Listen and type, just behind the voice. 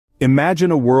Imagine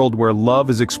a world where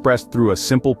love is expressed through a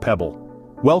simple pebble.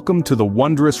 Welcome to the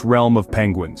wondrous realm of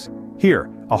penguins. Here,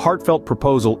 a heartfelt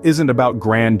proposal isn't about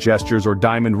grand gestures or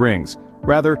diamond rings.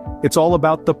 Rather, it's all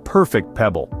about the perfect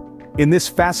pebble. In this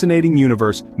fascinating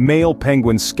universe, male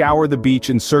penguins scour the beach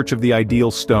in search of the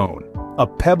ideal stone. A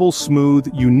pebble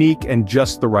smooth, unique, and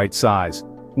just the right size.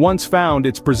 Once found,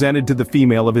 it's presented to the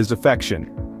female of his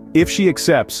affection. If she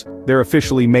accepts, they're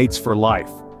officially mates for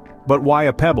life. But why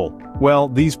a pebble? Well,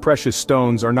 these precious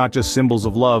stones are not just symbols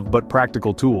of love but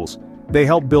practical tools. They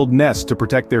help build nests to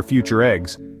protect their future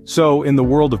eggs. So, in the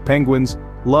world of penguins,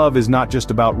 love is not just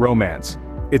about romance.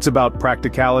 It's about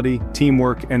practicality,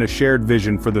 teamwork, and a shared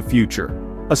vision for the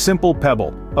future. A simple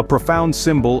pebble, a profound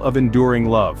symbol of enduring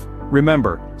love.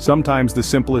 Remember, sometimes the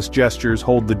simplest gestures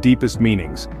hold the deepest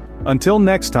meanings. Until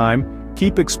next time,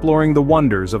 keep exploring the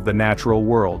wonders of the natural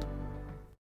world.